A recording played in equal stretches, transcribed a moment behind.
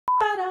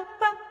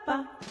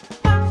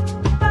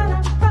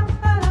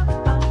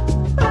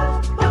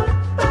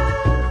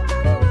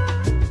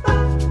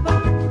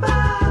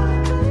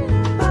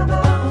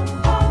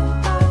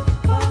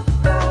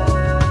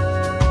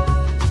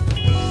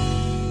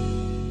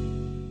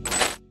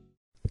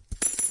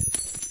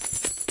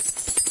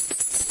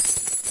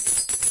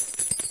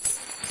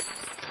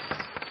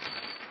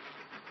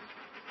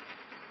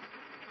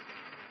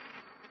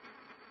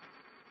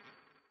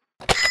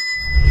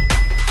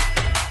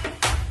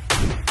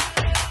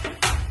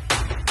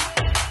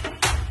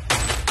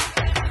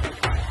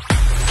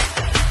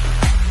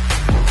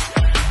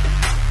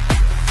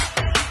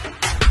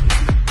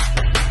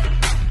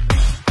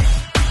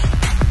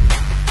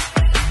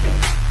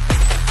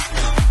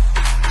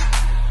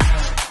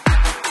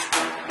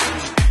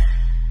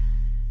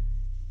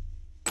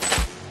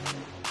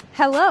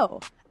Hello,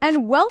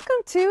 and welcome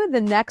to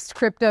The Next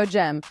Crypto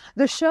Gem,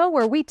 the show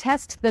where we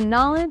test the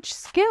knowledge,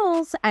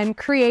 skills, and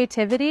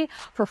creativity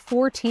for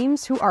 4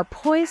 teams who are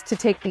poised to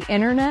take the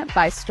internet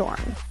by storm.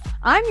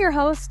 I'm your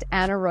host,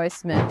 Anna Roy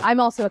Smith.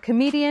 I'm also a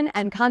comedian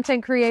and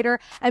content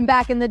creator, and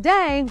back in the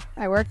day,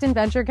 I worked in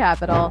venture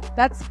capital.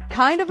 That's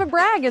kind of a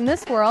brag in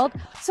this world.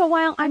 So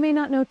while I may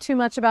not know too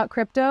much about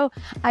crypto,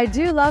 I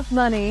do love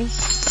money.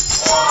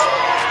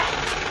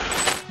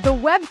 The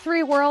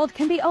Web3 world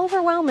can be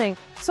overwhelming,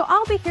 so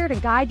I'll be here to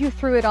guide you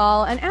through it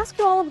all and ask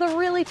you all of the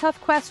really tough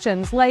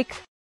questions like,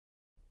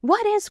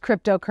 what is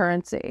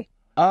cryptocurrency?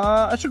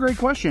 That's a great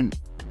question.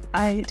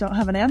 I don't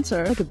have an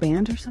answer. Like a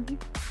band or something?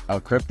 Oh,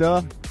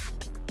 crypto?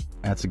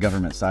 That's a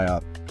government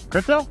psyop.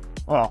 Crypto?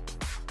 Well,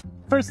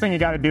 first thing you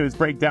gotta do is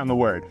break down the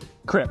word.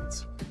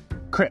 Crypt.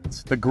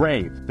 Crypt, the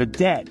grave, the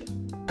dead.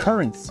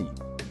 Currency.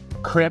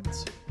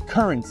 Crypt,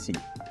 currency.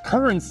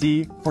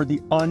 Currency for the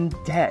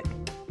undead.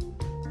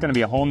 It's gonna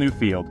be a whole new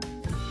field.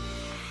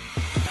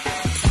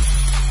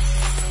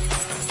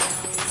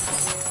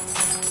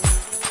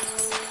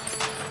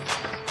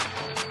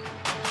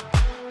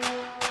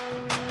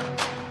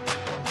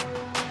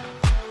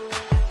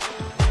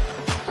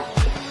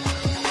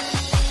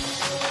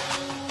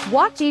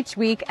 Watch each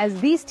week as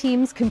these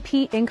teams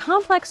compete in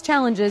complex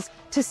challenges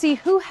to see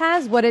who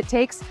has what it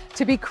takes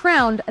to be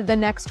crowned the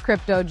next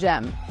crypto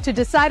gem. To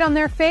decide on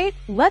their fate,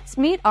 let's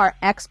meet our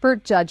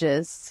expert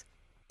judges.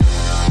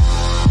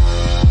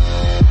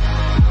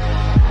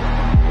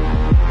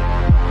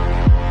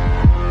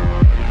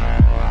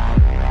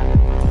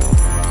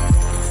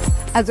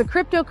 As a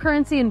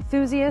cryptocurrency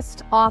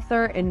enthusiast,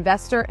 author,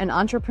 investor, and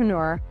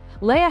entrepreneur,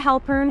 Leah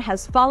Halpern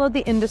has followed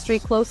the industry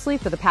closely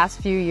for the past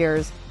few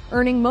years,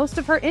 earning most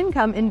of her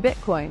income in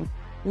Bitcoin.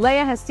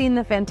 Leah has seen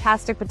the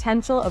fantastic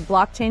potential of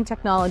blockchain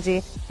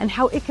technology and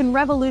how it can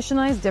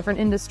revolutionize different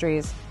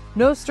industries.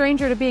 No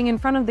stranger to being in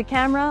front of the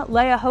camera,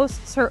 Leah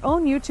hosts her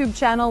own YouTube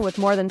channel with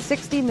more than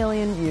 60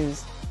 million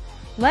views.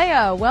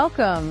 Leah,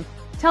 welcome.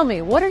 Tell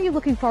me, what are you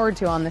looking forward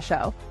to on the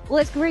show? Well,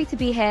 it's great to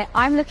be here.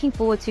 I'm looking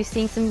forward to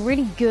seeing some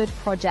really good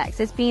projects.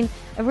 It's been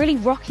a really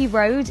rocky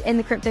road in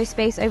the crypto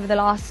space over the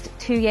last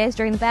 2 years.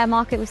 During the bear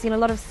market, we've seen a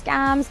lot of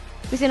scams.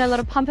 We've seen a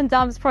lot of pump and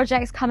dumps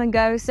projects come and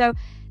go. So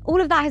all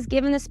of that has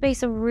given the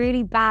space a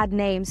really bad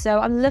name. So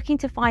I'm looking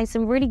to find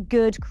some really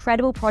good,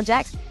 credible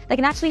projects that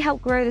can actually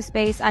help grow the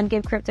space and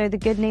give crypto the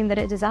good name that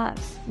it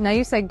deserves. Now,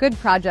 you say good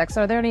projects.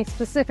 Are there any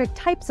specific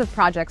types of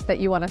projects that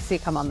you want to see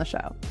come on the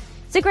show?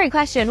 It's a great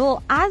question.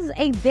 Well, as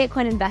a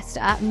Bitcoin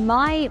investor,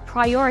 my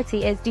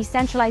priority is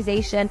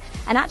decentralization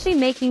and actually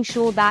making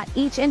sure that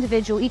each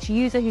individual, each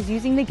user who's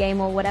using the game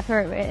or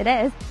whatever it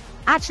is,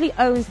 actually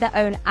owns their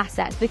own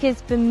assets.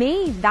 Because for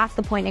me, that's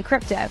the point in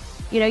crypto.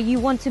 You know, you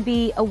want to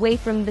be away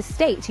from the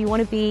state. You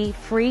want to be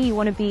free. You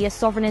want to be a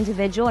sovereign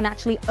individual and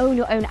actually own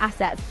your own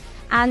assets.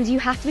 And you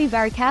have to be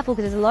very careful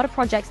because there's a lot of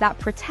projects that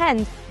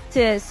pretend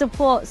to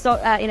support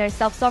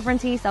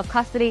self-sovereignty,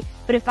 self-custody,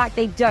 but in fact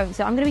they don't.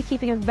 So I'm going to be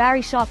keeping a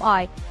very sharp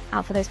eye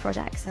out for those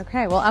projects.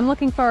 Okay, well, I'm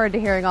looking forward to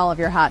hearing all of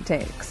your hot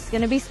takes. It's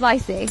going to be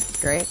spicy.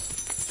 Great.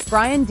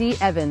 Brian D.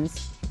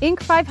 Evans,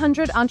 Inc.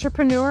 500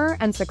 entrepreneur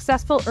and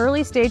successful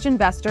early-stage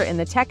investor in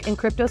the tech and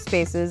crypto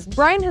spaces,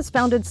 Brian has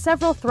founded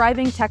several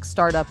thriving tech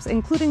startups,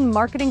 including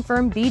marketing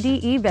firm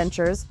BDE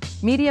Ventures,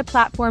 media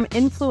platform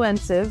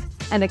Influensive,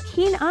 and a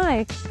keen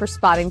eye for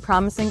spotting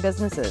promising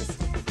businesses.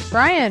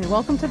 Brian,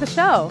 welcome to the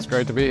show. It's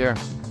great to be here.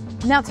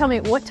 Now tell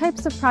me, what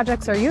types of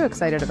projects are you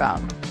excited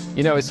about?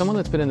 You know, as someone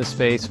that's been in the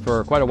space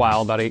for quite a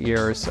while, about 8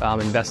 years,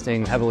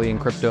 investing heavily in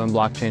crypto and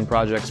blockchain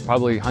projects,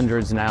 probably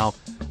hundreds now,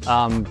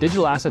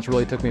 digital assets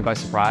really took me by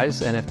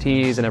surprise,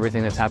 NFTs and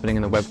everything that's happening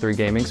in the Web3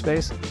 gaming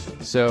space.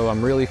 So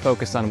I'm really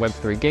focused on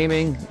Web3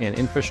 gaming and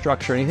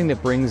infrastructure, anything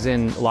that brings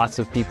in lots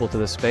of people to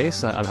the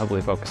space, I'm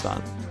heavily focused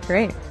on.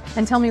 Great.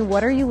 And tell me,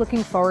 what are you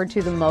looking forward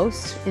to the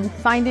most in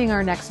finding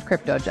our next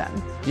crypto gem?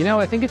 You know,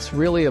 I think it's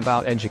really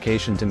about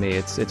education to me.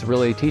 It's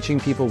really teaching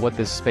people what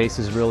this space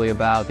is really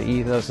about, the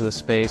ethos of the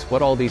space,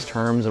 what all these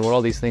terms and what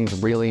all these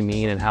things really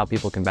mean and how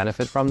people can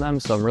benefit from them.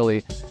 So I'm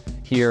really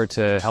here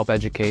to help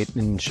educate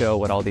and show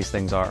what all these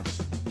things are.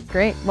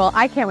 Great. Well,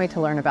 I can't wait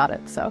to learn about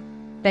it, so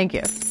thank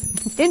you.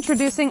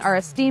 Introducing our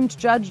esteemed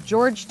judge,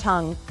 George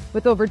Tung.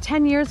 With over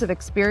 10 years of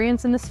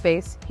experience in the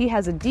space, he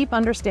has a deep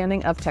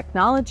understanding of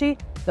technology,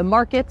 the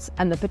markets,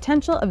 and the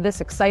potential of this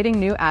exciting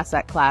new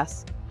asset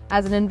class.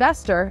 As an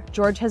investor,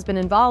 George has been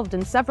involved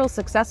in several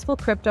successful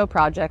crypto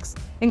projects,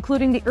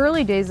 including the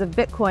early days of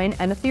Bitcoin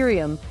and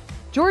Ethereum.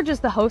 George is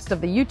the host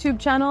of the YouTube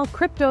channel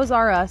Cryptos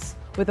Are Us,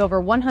 with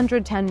over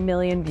 110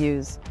 million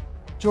views.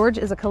 George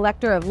is a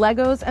collector of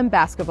Legos and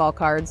basketball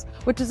cards,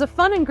 which is a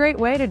fun and great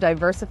way to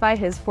diversify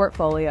his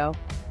portfolio.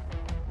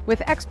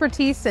 With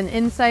expertise and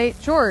insight,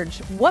 George,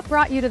 what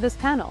brought you to this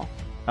panel?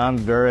 I'm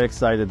very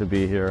excited to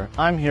be here.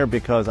 I'm here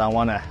because I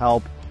want to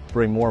help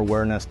bring more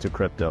awareness to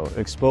crypto,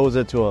 expose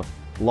it to a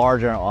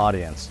larger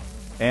audience.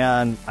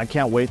 And I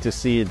can't wait to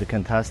see the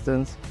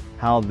contestants,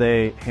 how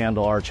they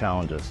handle our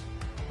challenges.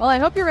 Well, I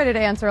hope you're ready to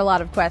answer a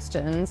lot of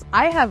questions.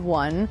 I have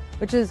one,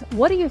 which is,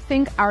 what do you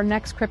think our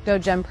next crypto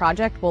gem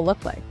project will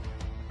look like?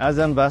 As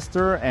an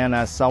investor and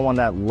as someone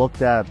that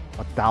looked at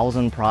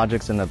 1,000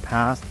 projects in the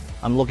past,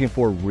 I'm looking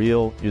for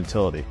real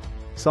utility,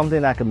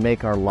 something that can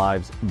make our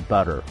lives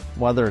better.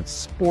 Whether it's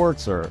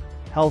sports or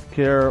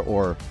healthcare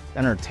or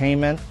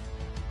entertainment,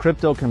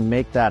 crypto can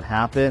make that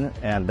happen,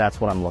 and that's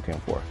what I'm looking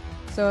for.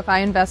 So if I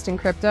invest in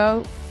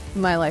crypto,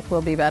 my life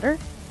will be better?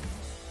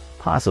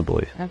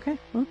 Possibly. Okay,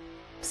 well,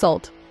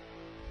 sold.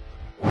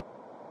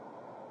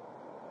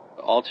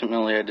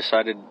 Ultimately, I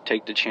decided to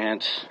take the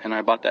chance, and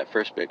I bought that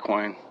first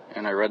Bitcoin,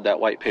 and I read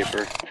that white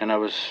paper, and I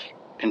was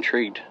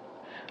intrigued.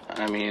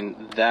 I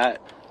mean,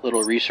 that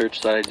little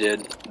research that I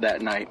did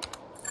that night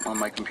on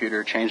my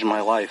computer changed my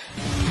life.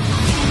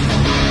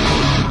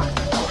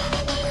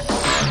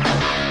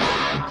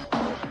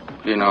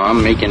 You know,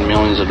 I'm making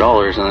millions of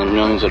dollars, and then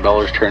millions of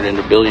dollars turned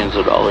into billions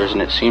of dollars,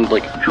 and it seemed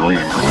like a joy.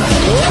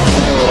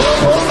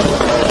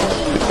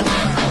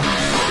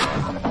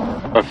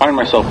 I find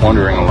myself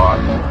wondering a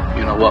lot,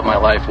 you know, what my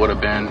life would have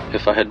been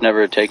if I had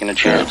never taken a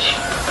chance.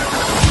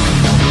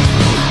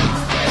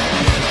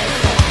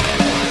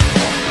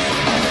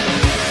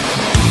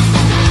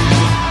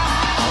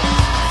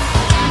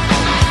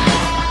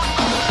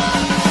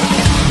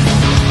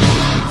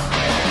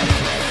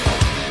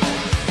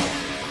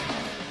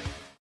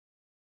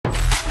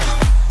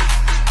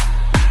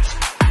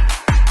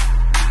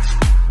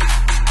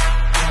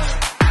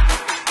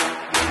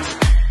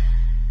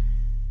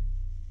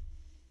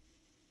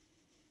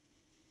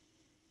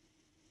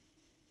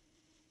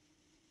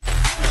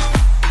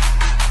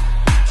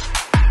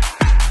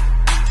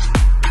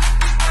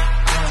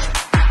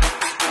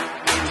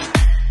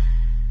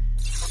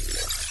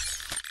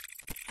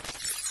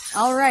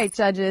 All right,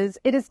 judges,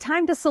 it is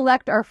time to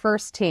select our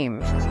first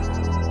team.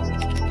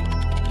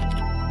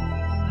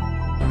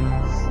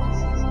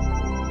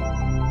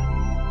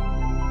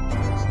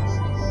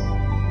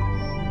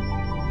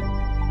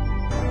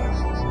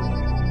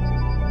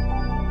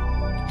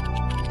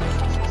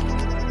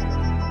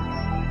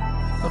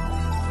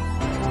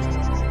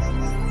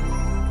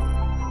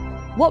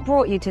 What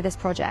brought you to this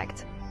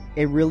project?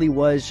 It really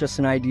was just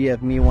an idea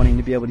of me wanting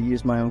to be able to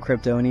use my own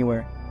crypto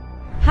anywhere.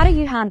 How do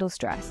you handle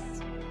stress?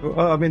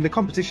 I mean, the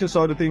competition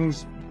side of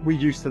things, we're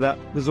used to that.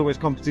 There's always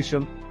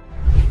competition.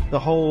 The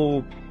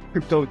whole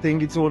crypto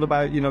thing, it's all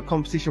about, you know,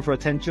 competition for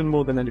attention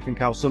more than anything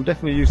else. So I'm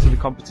definitely used to the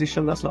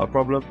competition. That's not a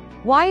problem.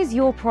 Why is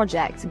your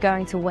project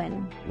going to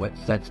win? What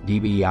sets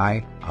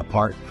DBI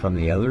apart from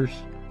the others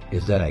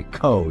is that I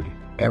code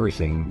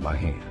everything by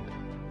hand.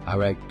 I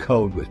write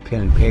code with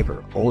pen and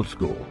paper, old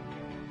school.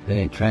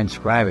 Then I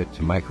transcribe it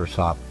to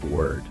Microsoft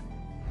Word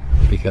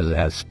because it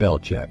has spell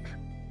check.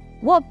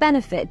 What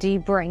benefit do you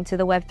bring to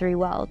the Web3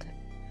 world?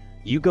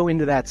 You go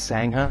into that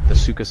Sangha, the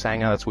Sukha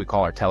Sangha, that's what we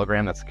call our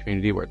Telegram, that's the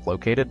community where it's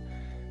located.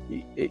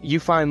 You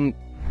find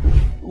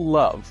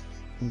love,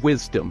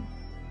 wisdom,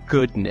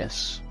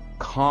 goodness,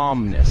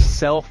 calmness,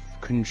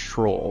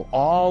 self-control,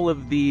 all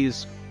of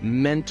these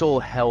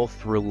mental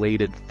health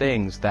related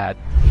things that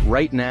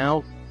right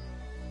now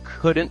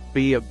couldn't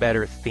be a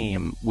better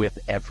theme with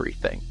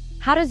everything.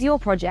 How does your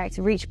project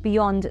reach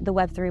beyond the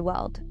Web3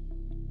 world?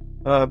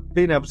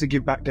 Being able to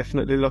give back,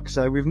 definitely. Like I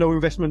say, with no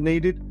investment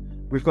needed,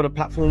 we've got a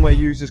platform where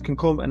users can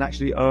come and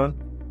actually earn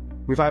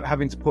without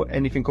having to put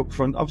anything up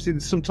front. Obviously,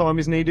 some time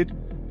is needed.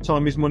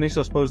 Time is money, so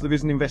I suppose there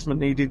is an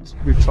investment needed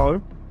with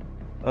time.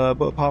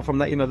 But apart from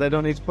that, you know, they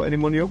don't need to put any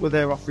money up, but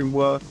they're offering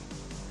work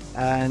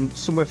and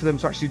somewhere for them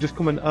to actually just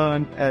come and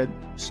earn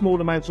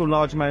small amounts or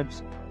large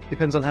amounts.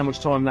 Depends on how much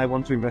time they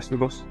want to invest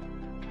with us.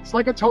 It's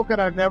like a token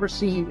I've never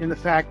seen in the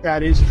fact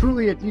that it's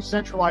truly a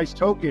decentralized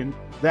token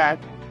that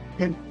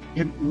can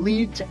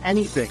lead to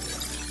anything.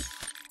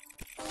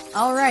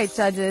 All right,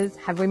 judges,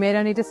 have we made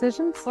any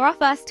decisions? For our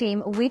first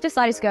team, we've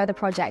decided to go with a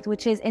project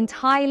which is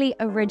entirely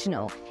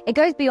original. It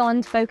goes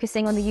beyond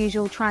focusing on the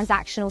usual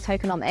transactional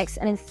tokenomics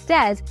and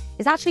instead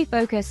is actually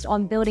focused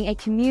on building a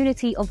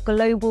community of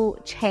global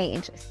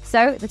change.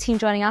 So the team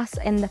joining us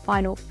in the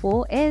final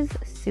four is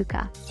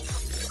Sukha.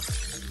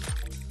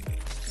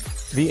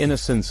 The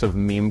innocence of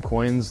meme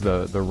coins,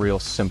 the real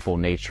simple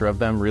nature of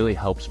them really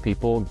helps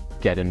people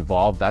get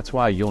involved. That's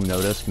why you'll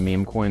notice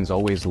meme coins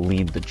always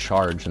lead the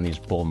charge in these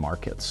bull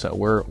markets. So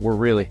we're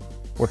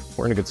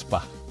in a good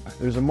spot.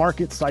 There's a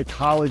market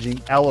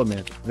psychology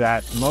element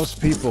that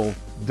most people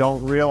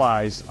don't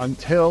realize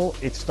until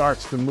it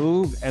starts to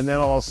move, and then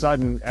all of a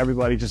sudden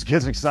everybody just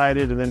gets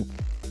excited, and then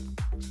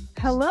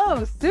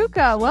Hello,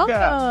 Suka.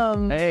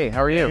 Welcome. Hey,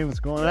 how are you? Hey, what's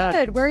going on?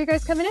 Good. Where are you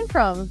guys coming in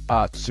from?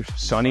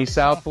 Sunny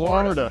South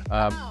Florida.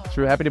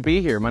 So happy to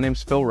be here. My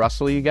name's Phil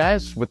Russell, you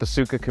guys, with the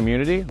Suka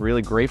community.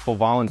 Really grateful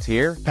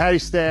volunteer. Patty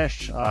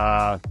Stash.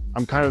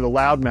 I'm kind of the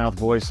loudmouth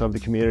voice of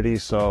the community,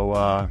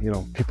 so you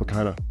know, people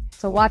kind of.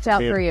 So watch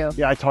out for you.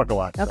 Yeah, I talk a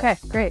lot. Okay,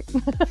 great.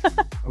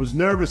 I was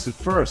nervous at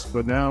first,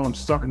 but now I'm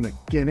starting to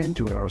get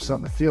into it. I was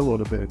starting to feel a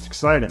little bit. It's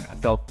exciting. I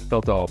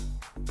felt all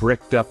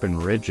bricked up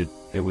and rigid.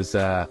 It was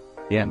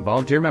yeah,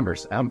 volunteer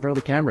members out in front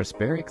of the cameras.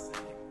 Very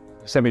exciting.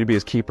 Sent me to be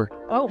his keeper.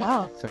 Oh,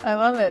 wow. I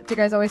love it. Do you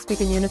guys always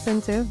speak in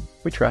unison, too?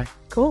 We try.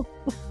 Cool.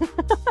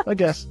 I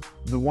guess.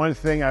 The one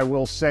thing I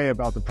will say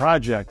about the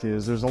project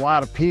is there's a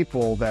lot of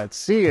people that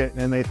see it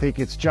and they think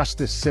it's just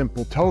this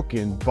simple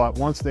token, but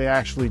once they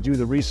actually do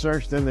the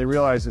research, then they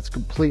realize it's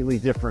completely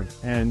different.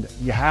 And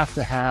you have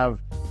to have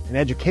an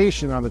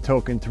education on the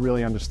token to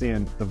really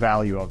understand the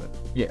value of it.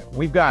 Yeah,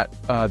 we've got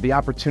the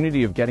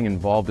opportunity of getting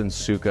involved in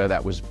Suka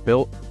that was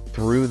built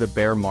through the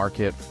bear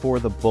market for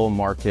the bull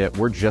market.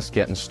 We're just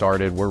getting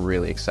started. We're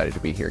really excited to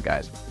be here,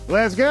 guys.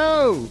 Let's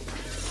go!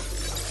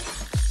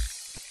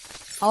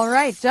 All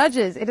right,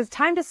 judges, it is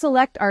time to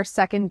select our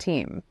second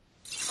team.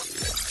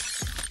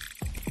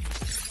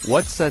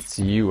 What sets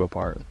you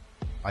apart?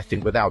 I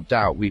think without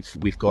doubt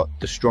we've got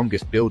the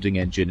strongest building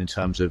engine in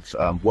terms of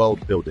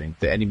world building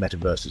that any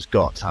metaverse has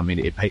got. I mean,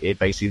 it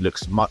basically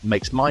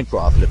makes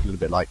Minecraft look a little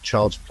bit like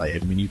Child's Play. I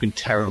mean, you can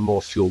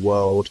terramorph your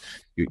world.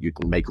 You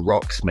can make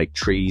rocks, make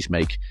trees,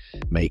 make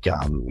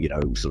you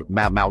know, sort of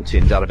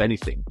mountains out of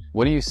anything.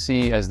 What do you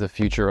see as the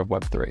future of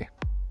Web3?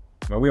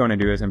 What we want to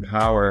do is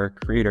empower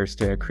creators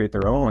to create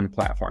their own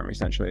platform,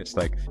 essentially. It's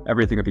like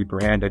everything will be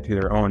branded to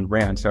their own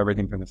brand. So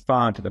everything from the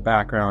font to the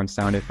background,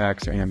 sound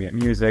effects or ambient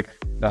music,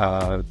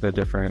 the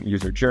different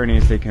user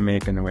journeys they can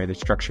make and the way they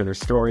structure their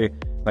story,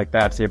 like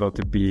that's able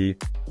to be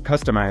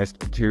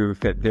customized to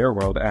fit their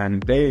world.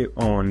 And they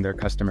own their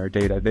customer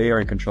data. They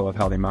are in control of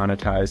how they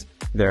monetize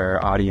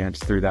their audience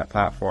through that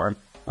platform.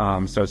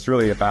 So it's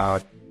really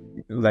about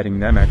letting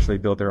them actually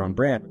build their own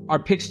brand. Our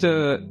pitch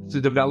to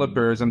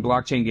developers and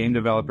blockchain game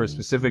developers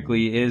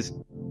specifically is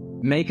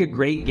make a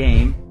great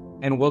game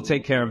and we'll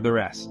take care of the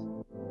rest.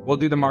 We'll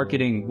do the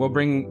marketing. We'll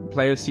bring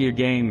players to your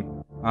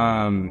game.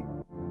 You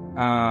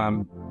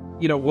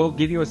know, we'll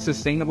give you a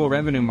sustainable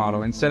revenue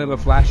model instead of a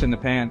flash in the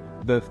pan.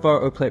 The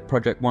Photoplay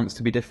project wants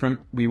to be different.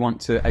 We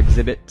want to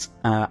exhibit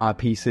our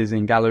pieces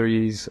in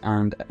galleries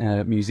and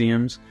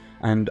museums.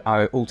 And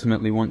I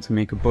ultimately want to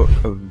make a book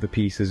of the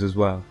pieces as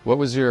well. What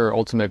was your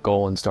ultimate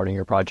goal in starting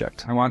your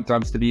project? I want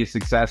Dubs to be a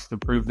success, to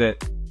prove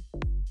that,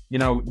 you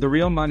know, the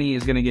real money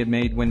is going to get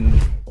made when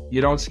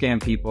you don't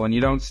scam people and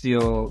you don't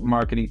steal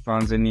marketing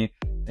funds and you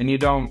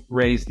don't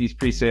raise these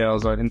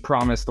pre-sales and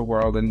promise the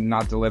world and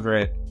not deliver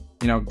it.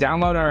 You know,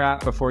 download our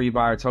app before you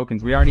buy our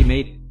tokens. We already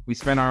made it. We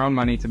spent our own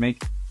money to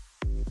make it.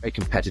 Very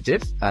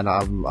competitive, and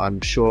I'm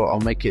sure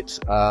I'll make it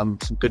some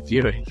good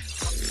viewing.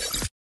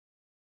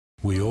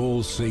 We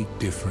all seek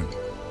different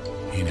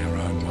in our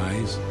own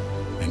ways,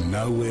 and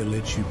nowhere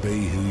lets you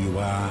be who you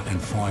are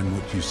and find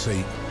what you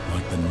seek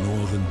like the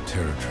Northern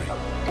Territory.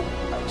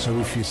 So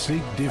if you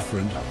seek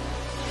different,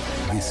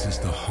 this is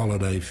the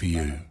holiday for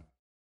you.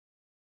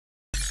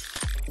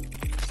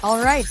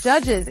 All right,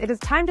 judges, it is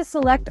time to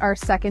select our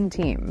second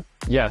team.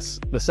 Yes,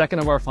 the second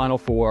of our final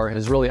four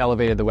has really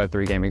elevated the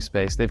Web3 gaming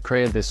space. They've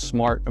created this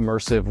smart,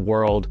 immersive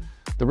world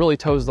that really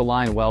toes the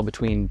line well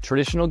between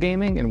traditional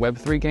gaming and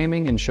Web3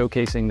 gaming and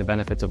showcasing the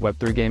benefits of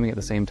Web3 gaming at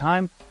the same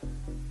time.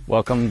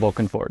 Welcome,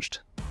 Vulcan Forged.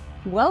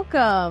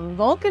 Welcome,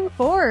 Vulcan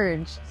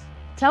Forged.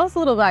 Tell us a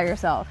little about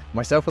yourself.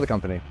 Myself or the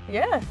company?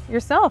 Yeah,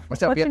 yourself.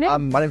 Myself, What's your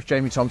name? my name's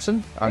Jamie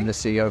Thompson. I'm the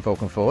CEO of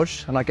Vulcan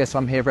Forge, and I guess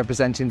I'm here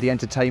representing the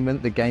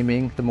entertainment, the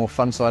gaming, the more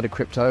fun side of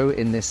crypto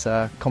in this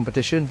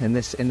competition, in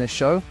this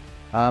show,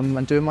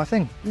 and doing my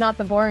thing. Not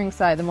the boring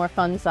side, the more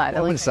fun side.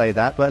 I wouldn't say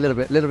that, but a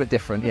little bit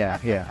different. Yeah.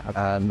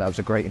 That was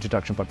a great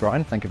introduction by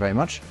Brian. Thank you very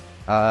much.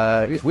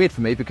 It's weird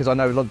for me because I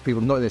know a lot of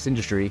people not in this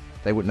industry,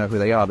 they wouldn't know who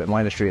they are, but in my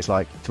industry it's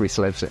like three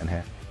celebs sitting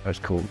here. That's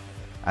cool.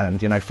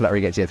 And, you know,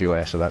 flattery gets you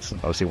everywhere, so that's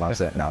obviously why I'm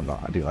saying, no, I'm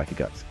not. I do like your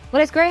guts.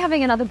 Well, it's great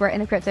having another Brit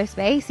in the crypto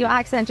space. Your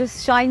accent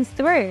just shines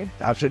through.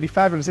 Absolutely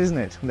fabulous, isn't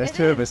it? There's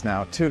two of us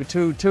now. Two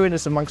in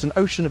us amongst an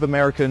ocean of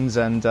Americans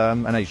and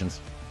Asians.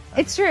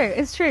 It's true.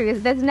 It's true.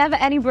 There's never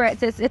any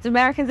Brits. It's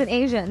Americans and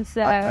Asians.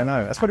 So I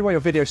know. That's probably why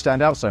your videos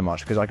stand out so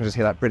much, because I can just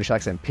hear that British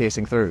accent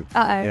piercing through.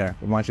 Uh-oh. Yeah,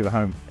 reminds you of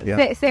home.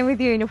 Yeah. Same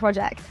with you and your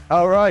project.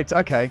 Oh, right.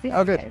 Okay.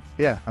 Oh, good. Guys.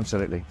 Yeah,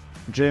 absolutely.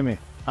 Jamie,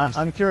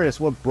 I'm curious,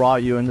 what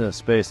brought you into the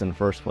space in the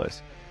first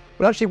place?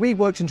 Well, actually, we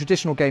worked in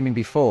traditional gaming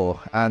before,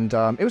 and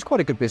it was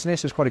quite a good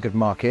business, it was quite a good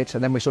market,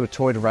 and then we sort of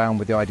toyed around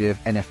with the idea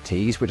of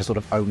NFTs, which are sort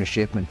of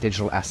ownership and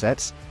digital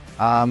assets,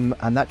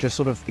 and that just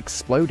sort of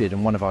exploded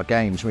in one of our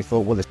games. We thought,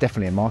 well, there's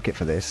definitely a market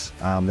for this.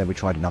 Then we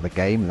tried another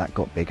game, and that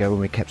got bigger,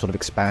 and we kept sort of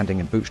expanding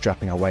and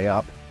bootstrapping our way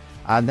up.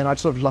 And then I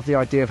sort of love the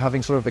idea of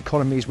having sort of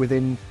economies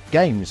within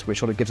games, which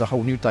sort of gives a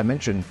whole new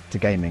dimension to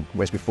gaming.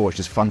 Whereas before it's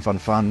just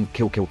fun,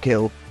 kill, kill,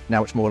 kill.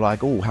 Now it's more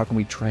like, oh, how can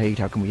we trade?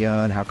 How can we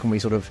earn? How can we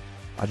sort of,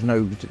 I don't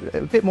know,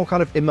 a bit more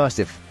kind of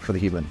immersive for the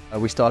human.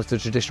 We started a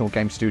traditional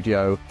game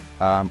studio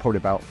probably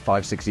about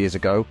 5-6 years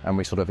ago, and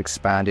we sort of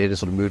expanded and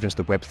sort of moved into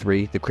the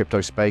Web3, the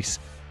crypto space,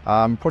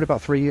 probably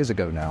about 3 years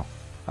ago now.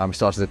 We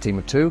started a team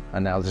of 2,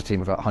 and now there's a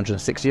team of about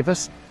 160 of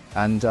us.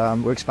 And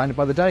we're expanded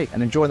by the day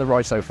and enjoying the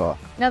ride so far.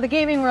 Now, the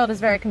gaming world is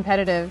very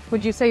competitive.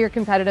 Would you say you're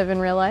competitive in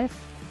real life?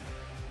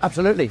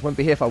 Absolutely. Wouldn't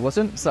be here if I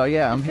wasn't. So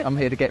yeah, I'm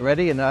here to get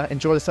ready and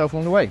enjoy myself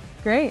along the way.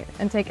 Great.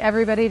 And take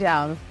everybody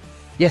down.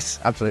 Yes,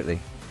 absolutely.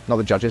 Not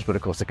the judges, but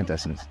of course the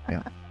contestants.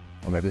 Yeah.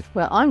 Or maybe.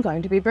 Well, I'm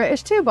going to be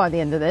British too by the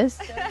end of this.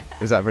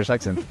 Is that a British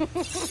accent?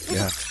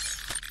 Yeah.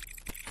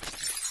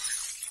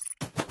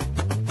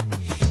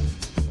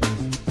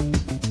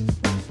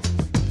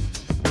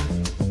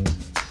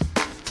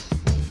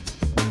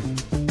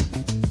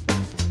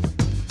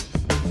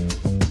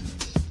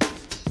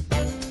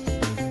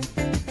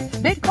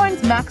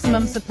 Bitcoin's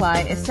maximum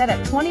supply is set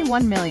at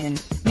 21 million,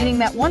 meaning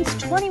that once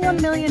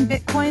 21 million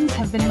Bitcoins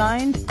have been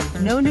mined,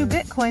 no new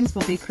Bitcoins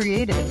will be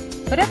created.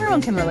 But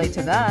everyone can relate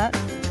to that.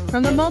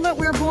 From the moment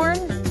we're born,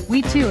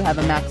 we too have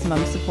a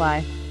maximum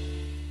supply.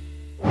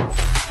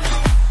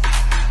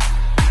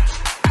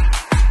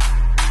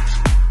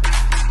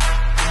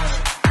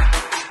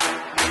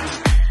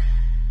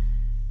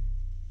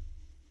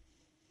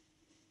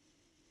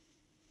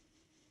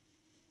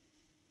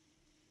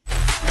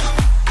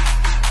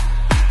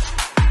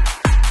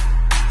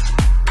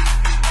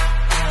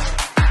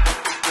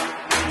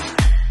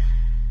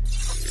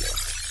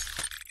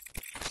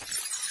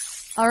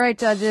 All right,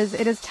 judges,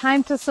 it is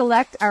time to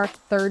select our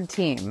third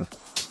team.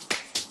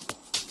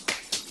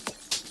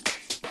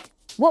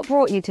 What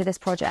brought you to this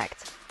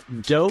project?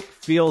 Dope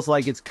feels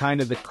like it's kind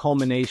of the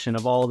culmination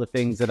of all the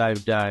things that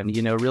I've done.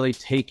 You know, really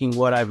taking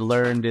what I've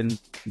learned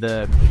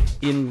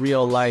in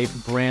real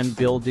life brand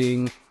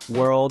building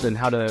world and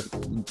how to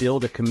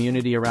build a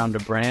community around a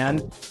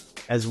brand,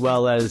 as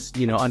well as,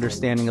 you know,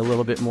 understanding a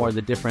little bit more of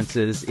the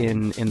differences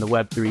in the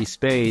Web3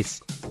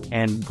 space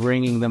and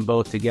bringing them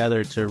both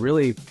together to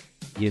really,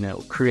 you know,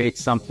 create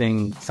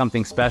something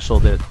special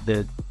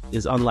that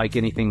is unlike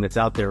anything that's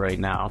out there right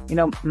now. You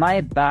know,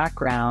 my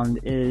background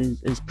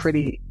is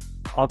pretty,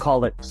 I'll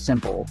call it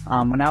simple.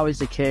 When I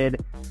was a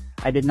kid,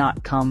 I did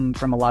not come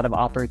from a lot of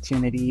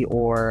opportunity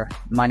or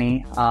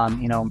money.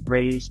 You know,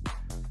 raised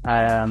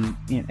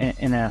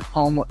in a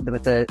home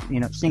with a, you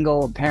know,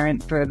 single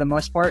parent for the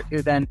most part,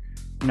 who then,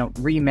 you know,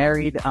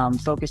 remarried,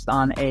 focused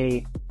on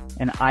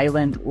an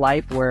island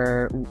life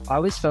where I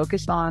was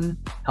focused on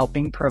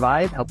helping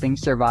provide, helping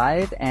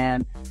survive,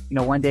 and, you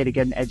know, one day to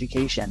get an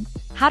education.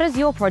 How does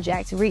your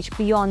project reach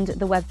beyond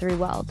the Web3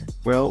 world?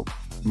 Well,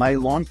 my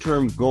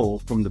long-term goal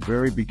from the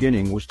very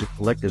beginning was to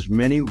collect as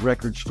many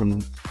records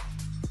from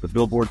the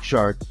Billboard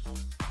chart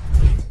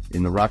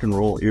in the rock and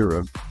roll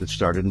era that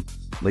started in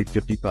late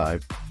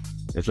 55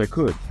 as I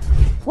could.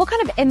 What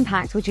kind of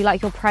impact would you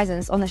like your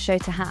presence on the show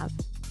to have?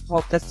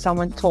 Hope that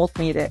someone told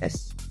me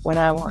this when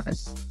I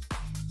was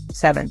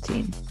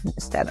 17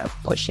 instead of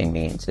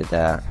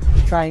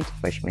trying to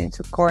push me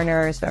into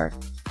corners or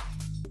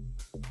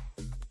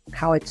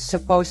how it's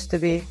supposed to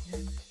be.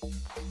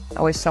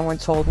 Always someone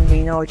told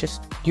me, no,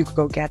 just you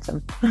go get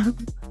them.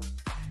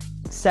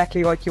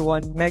 Exactly what you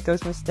want. Make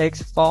those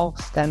mistakes, fall,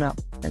 stand up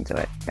into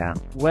it. Yeah.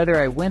 Whether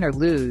I win or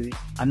lose,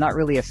 I'm not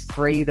really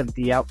afraid of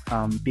the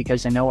outcome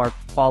because I know our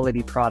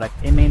quality product.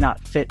 It may not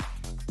fit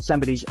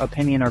somebody's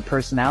opinion or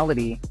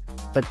personality,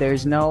 but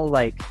there's no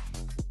like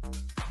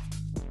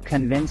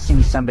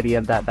convincing somebody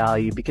of that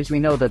value because we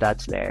know that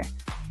that's there.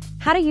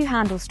 How do you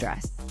handle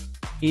stress?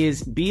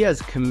 Is be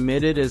as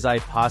committed as I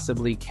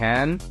possibly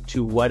can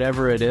to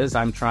whatever it is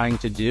I'm trying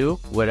to do,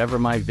 whatever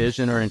my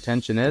vision or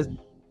intention is,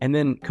 and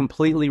then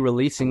completely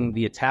releasing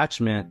the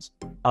attachment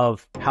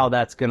of how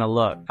that's going to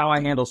look. How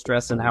I handle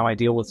stress and how I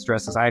deal with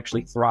stress is I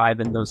actually thrive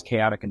in those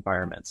chaotic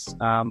environments.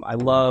 I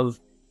love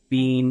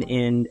being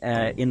in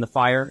the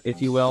fire,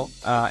 if you will,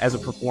 as a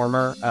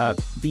performer.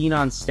 Being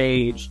on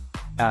stage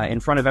in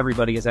front of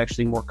everybody is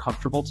actually more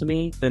comfortable to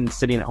me than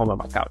sitting at home on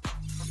my couch.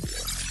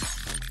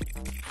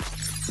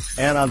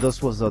 Anna,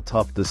 this was a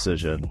tough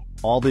decision.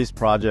 All these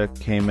projects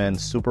came in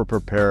super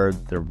prepared.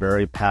 They're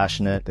very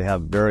passionate. They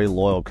have very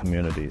loyal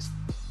communities.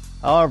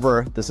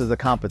 However, this is a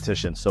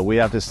competition, so we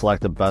have to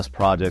select the best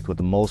project with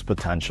the most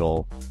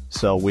potential.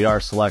 So we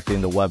are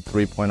selecting the Web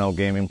 3.0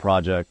 gaming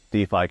project,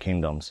 DeFi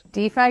Kingdoms.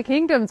 DeFi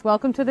Kingdoms,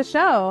 welcome to the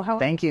show.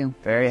 Thank you.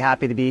 Very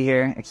happy to be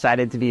here.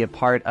 Excited to be a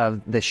part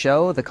of the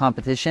show, the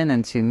competition,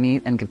 and to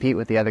meet and compete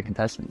with the other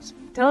contestants.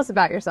 Tell us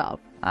about yourself.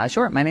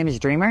 Sure. My name is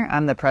Dreamer.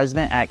 I'm the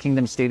president at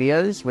Kingdom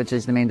Studios, which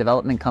is the main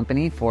development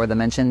company for the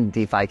mentioned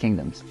DeFi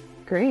Kingdoms.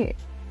 Great.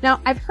 Now,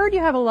 I've heard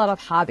you have a lot of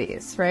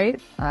hobbies, right?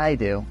 I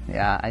do,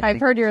 yeah. I've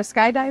heard you're a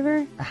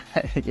skydiver?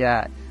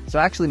 Yeah. So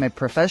actually, my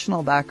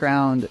professional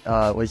background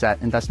was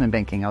at investment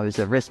banking. I was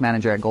a risk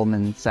manager at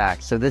Goldman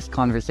Sachs. So this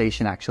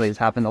conversation actually has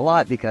happened a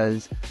lot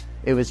because,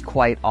 it was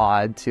quite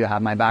odd to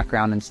have my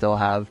background and still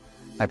have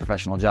my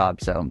professional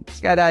job. So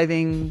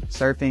skydiving,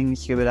 surfing,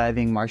 scuba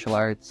diving, martial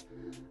arts.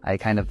 I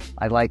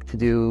like to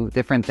do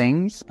different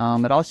things.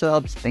 It also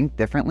helps think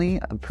differently,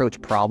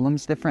 approach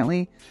problems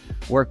differently,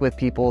 work with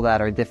people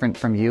that are different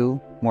from you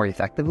more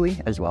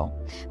effectively as well.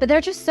 But there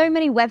are just so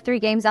many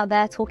Web3 games out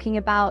there talking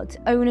about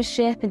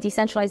ownership and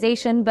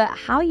decentralization, but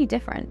how are you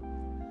different?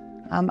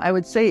 I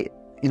would say,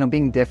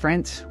 being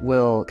different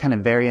will kind of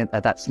vary at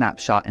that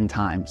snapshot in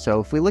time. So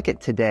if we look at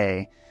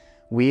today,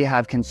 we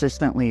have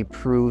consistently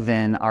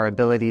proven our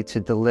ability to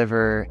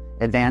deliver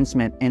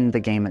advancement in the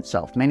game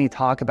itself. Many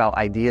talk about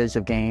ideas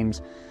of games.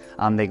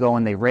 They go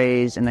and they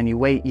raise, and then you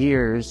wait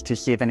years to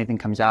see if anything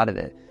comes out of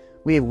it.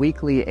 We have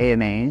weekly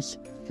AMAs.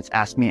 It's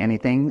Ask Me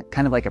Anything,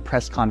 kind of like a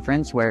press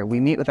conference where we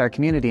meet with our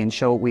community and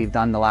show what we've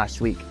done the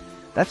last week.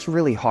 That's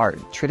really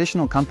hard.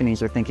 Traditional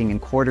companies are thinking in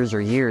quarters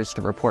or years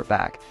to report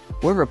back.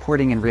 We're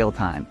reporting in real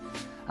time.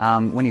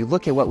 When you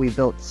look at what we've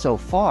built so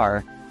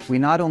far, we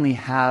not only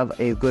have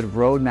a good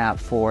roadmap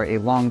for a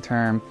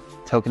long-term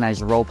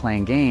tokenized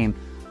role-playing game,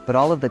 but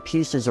all of the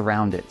pieces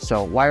around it.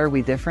 So why are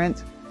we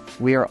different?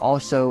 We are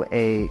also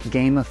a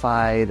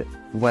gamified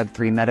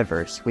Web3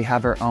 metaverse. We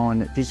have our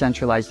own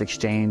decentralized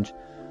exchange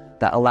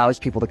that allows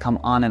people to come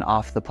on and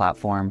off the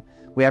platform.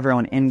 We have our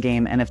own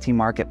in-game NFT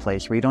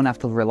marketplace where you don't have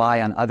to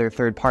rely on other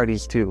third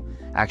parties to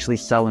actually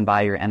sell and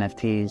buy your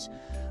NFTs.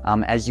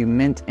 As you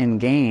mint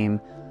in-game,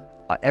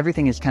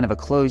 everything is kind of a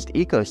closed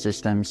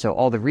ecosystem, so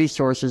all the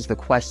resources, the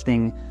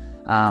questing,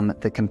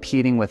 the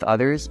competing with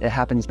others, it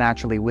happens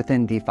naturally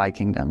within DeFi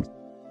kingdoms.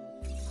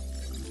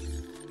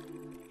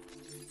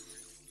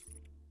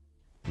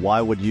 Why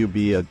would you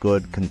be a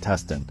good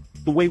contestant?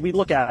 The way we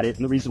look at it,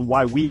 and the reason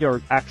why we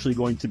are actually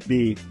going to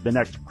be the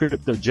next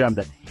crypto gem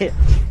that hits,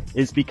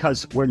 is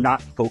because we're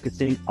not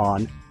focusing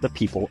on the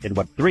people in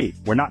Web3.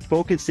 We're not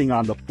focusing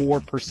on the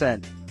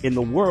 4% in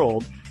the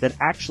world that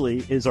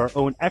actually is our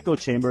own echo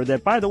chamber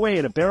that, by the way,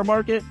 in a bear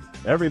market,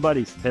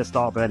 everybody's pissed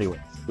off anyways.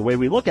 The way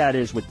we look at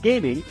it is with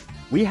gaming,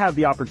 we have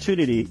the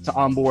opportunity to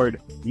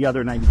onboard the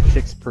other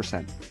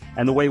 96%.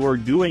 And the way we're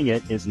doing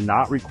it is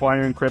not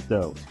requiring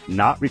crypto,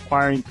 not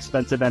requiring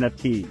expensive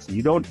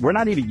NFTs. We're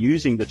not even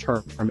using the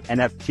term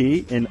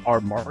NFT in our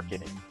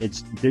marketing.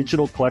 It's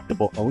digital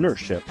collectible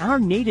ownership. Our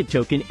native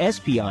token,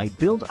 SPI,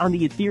 built on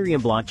the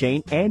Ethereum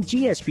blockchain, and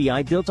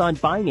GSPI, built on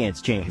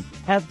Binance Chain,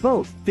 have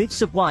both fixed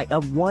supply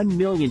of 1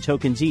 million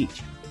tokens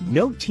each.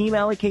 No team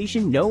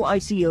allocation, no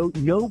ICO,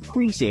 no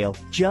pre-sale,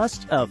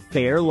 just a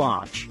fair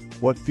launch.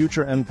 What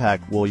future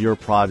impact will your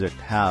project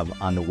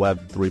have on the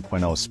Web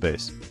 3.0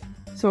 space?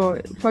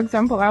 So, for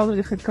example, I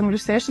already had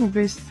conversations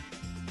with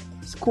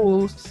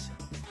schools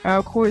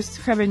who is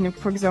having,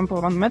 for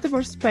example, on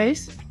metaverse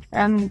space,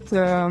 and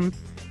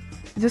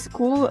the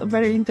school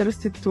very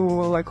interested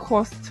to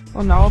host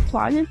on our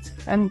planet,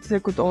 and they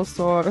could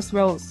also as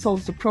well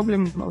solve the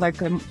problem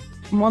like a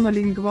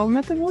monolingual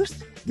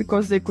metaverse,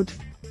 because they could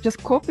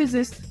just copy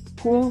this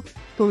school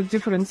to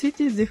different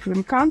cities,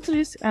 different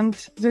countries,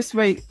 and this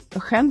way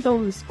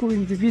handle the school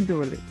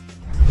individually.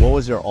 What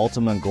was your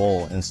ultimate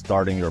goal in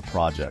starting your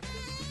project?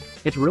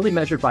 It's really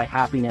measured by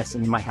happiness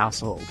in my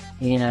household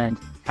and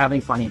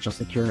having financial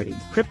security.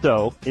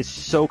 Crypto is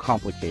so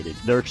complicated.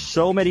 There are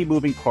so many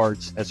moving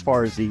parts as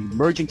far as the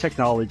emerging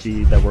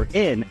technology that we're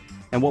in.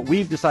 And what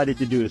we've decided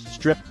to do is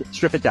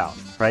strip it down,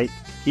 right?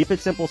 Keep it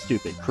simple,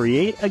 stupid.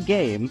 Create a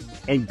game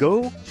and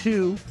go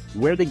to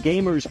where the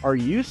gamers are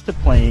used to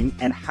playing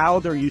and how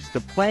they're used to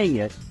playing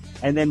it,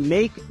 and then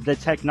make the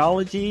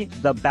technology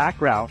the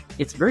background.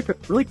 It's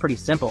really pretty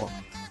simple.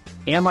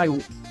 Am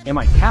I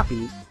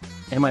happy?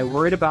 Am I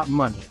worried about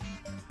money?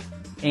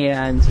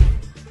 And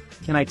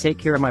can I take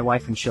care of my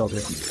wife and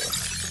children?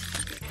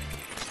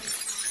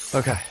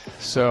 Okay,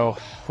 so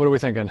what are we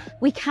thinking?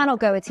 We cannot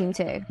go with Team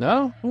 2.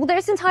 No? Well,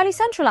 it's entirely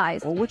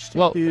centralized. Well, which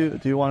team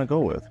do you want to go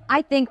with?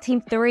 I think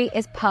Team 3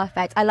 is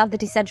perfect. I love the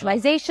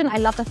decentralization. I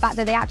love the fact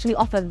that they actually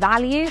offer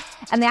value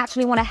and they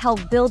actually want to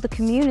help build the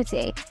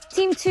community.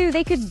 Team 2,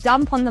 they could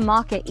dump on the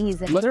market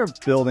easily. They're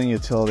building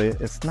utility.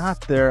 It's not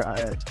there,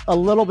 a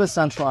little bit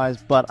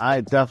centralized, but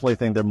I definitely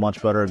think they're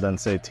much better than,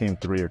 say, Team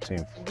 3 or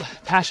Team 4.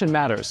 Passion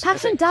matters.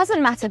 Passion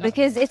doesn't matter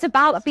because it's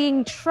about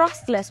being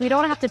trustless. We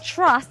don't have to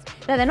trust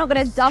that they're not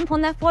going to dump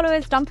on their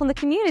followers, dump on the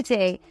community.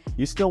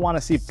 You still want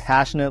to see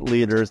passionate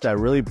leaders that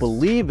really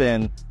believe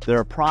in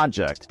their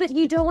project. But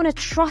you don't want to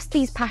trust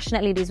these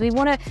passionate leaders. You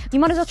might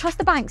as well trust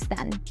the banks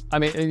then. I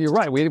mean, you're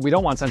right. We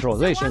don't want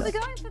centralization. So why are we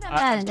going for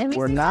them then?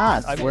 We're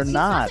not. We're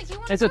not.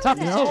 It's a tough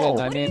decision.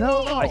 I mean,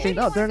 I think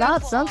they're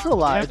not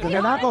centralized, and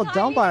they're not going to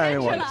dump on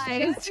anyone.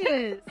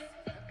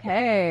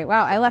 Okay,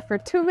 wow, I left for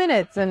 2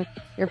 minutes, and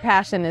your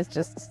passion is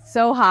just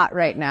so hot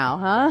right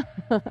now,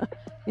 huh?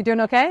 You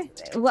doing okay?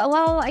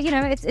 Well,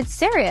 it's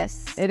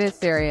serious. It is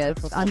serious.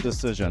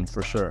 Decision,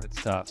 for sure.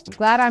 It's tough.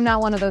 Glad I'm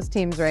not one of those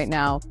teams right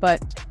now,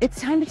 but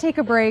it's time to take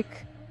a break,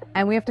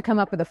 and we have to come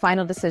up with a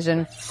final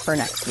decision for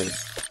next week.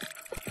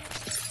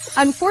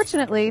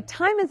 Unfortunately,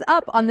 time is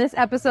up on this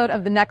episode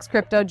of The Next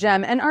Crypto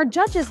Gem, and our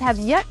judges have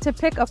yet to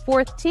pick a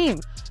fourth team.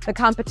 The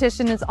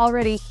competition is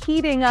already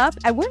heating up,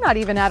 and we're not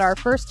even at our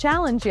first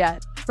challenge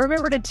yet.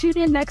 Remember to tune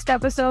in next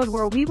episode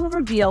where we will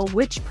reveal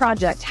which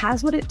project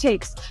has what it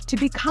takes to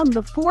become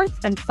the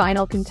fourth and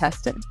final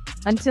contestant.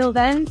 Until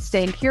then,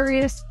 stay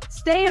curious,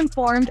 stay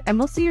informed, and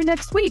we'll see you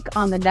next week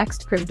on The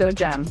Next Crypto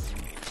Gem.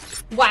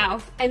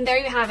 Wow, and there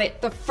you have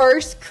it, the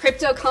first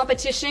crypto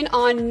competition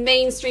on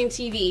mainstream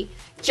TV.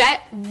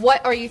 Jet,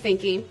 what are you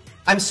thinking?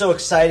 I'm so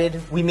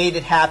excited. We made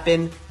it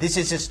happen. This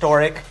is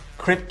historic.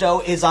 Crypto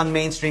is on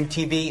mainstream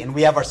TV, and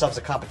we have ourselves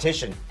a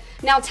competition.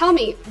 Now tell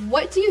me,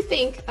 what do you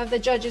think of the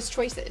judges'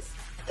 choices?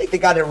 I think they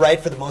got it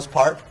right for the most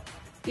part.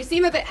 You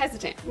seem a bit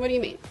hesitant. What do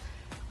you mean?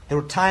 There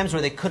were times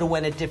where they could have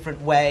went a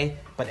different way,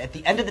 but at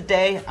the end of the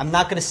day, I'm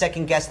not going to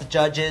second guess the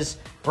judges.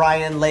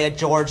 Brian, Leah,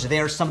 George, they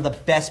are some of the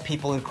best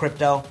people in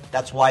crypto.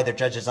 That's why they're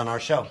judges on our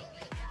show.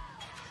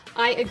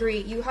 I agree.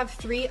 You have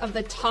 3 of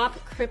the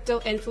top crypto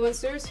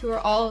influencers who are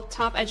all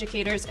top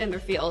educators in their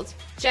field.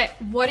 Jet,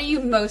 what are you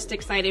most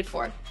excited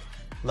for?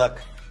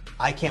 Look,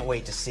 I can't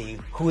wait to see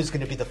who is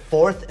going to be the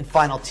fourth and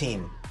final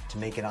team to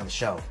make it on the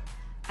show.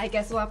 I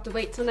guess we'll have to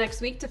wait till next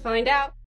week to find out.